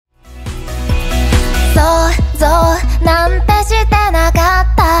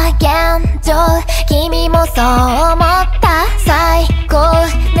君もそう思った。最高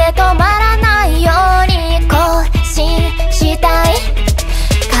で止まらないように更新したい。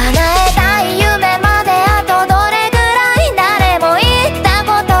叶えたい夢まであとどれぐらい。誰も行った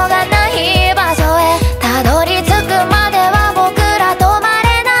ことがない場所へたどり着くまでは僕ら止ま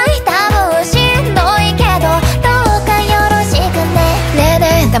れない。多分しんどいけどどうかよろしくね。ねえ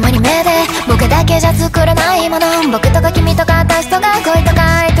ねえたまに目で僕だけじゃ作れないもの。僕とか君とか私とか恋とか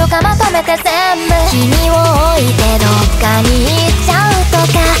愛とかまとめて全部君を置いてどっかに行っちゃう。